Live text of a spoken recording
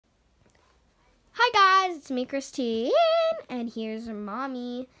Hi guys, it's me, Christine, and here's her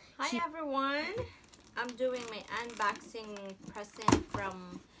mommy. Hi everyone. I'm doing my unboxing present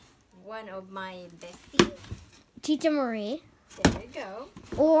from one of my besties. Tita Marie. There you go.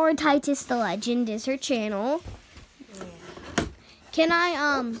 Or Titus the Legend is her channel. Yeah. Can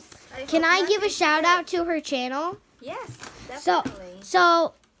I give a shout out to her channel? Yes, definitely.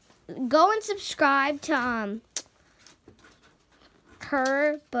 So go and subscribe to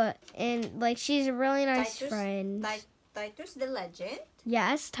her, she's a really nice friend. Titus the Legend.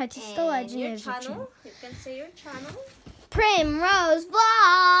 Yes, Titus and the Legend your is her channel. channel. You can say your channel. Primrose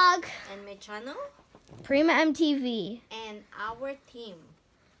Vlog. And my channel. Prima MTV. And our team.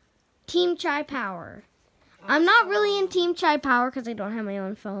 Team Chai Power. Also, I'm not really in Team Chai Power because I don't have my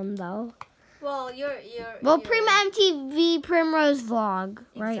own phone though. Well, you're Prima MTV Primrose Vlog,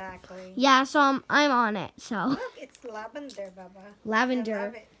 right? Exactly. Yeah, so I'm on it. So Look, it's lavender, Baba. lavender. I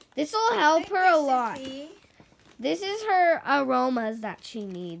love it. This will help Thank her you, a lot. Sissy. This is her aromas that she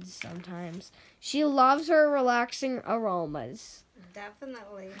needs sometimes. She loves her relaxing aromas.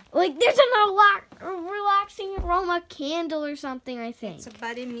 Definitely. Like there's a relaxing aroma candle or something, I think. It's a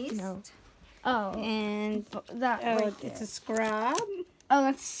body mist. No. Oh. And That right there. it's a scrub. Oh,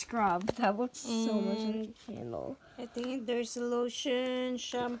 that's scrub. That looks so much like a candle. I think there's a lotion,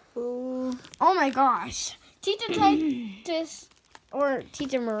 shampoo. Oh my gosh. Tita Titus, or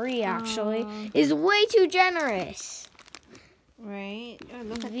Tita Marie actually, is way too generous. Right. Oh,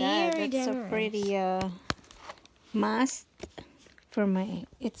 look at Very that. That's generous. a pretty mask for my.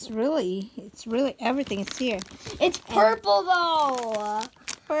 It's really everything is here. It's purple though.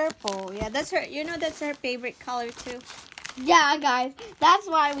 Purple. Yeah, that's her. You know that's her favorite color too. Yeah, guys. That's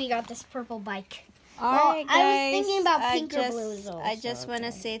why we got this purple bike. Alright, guys. I was thinking about pink or blue. I just want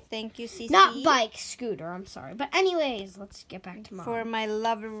to say thank you, Sissy. Not bike, scooter. I'm sorry. But anyways, let's get back to mom. For my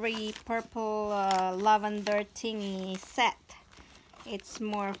lovely purple lavender thingy set. It's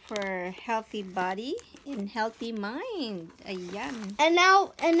more for healthy body and healthy mind. Ayan. And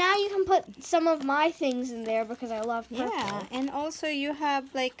now you can put some of my things in there because I love purple. Yeah, and also you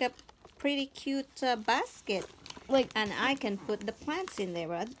have like a pretty cute basket. And I can put the plants in there,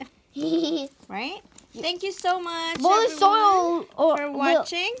 right? Thank you so much, everyone, for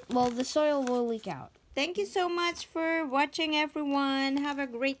watching. The soil will leak out. Thank you so much for watching, everyone. Have a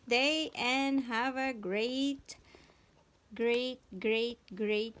great day and have a great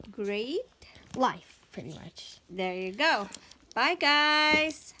Life, pretty much. There you go. Bye,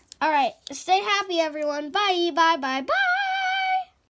 guys. All right. Stay happy, everyone. Bye, bye, bye, bye.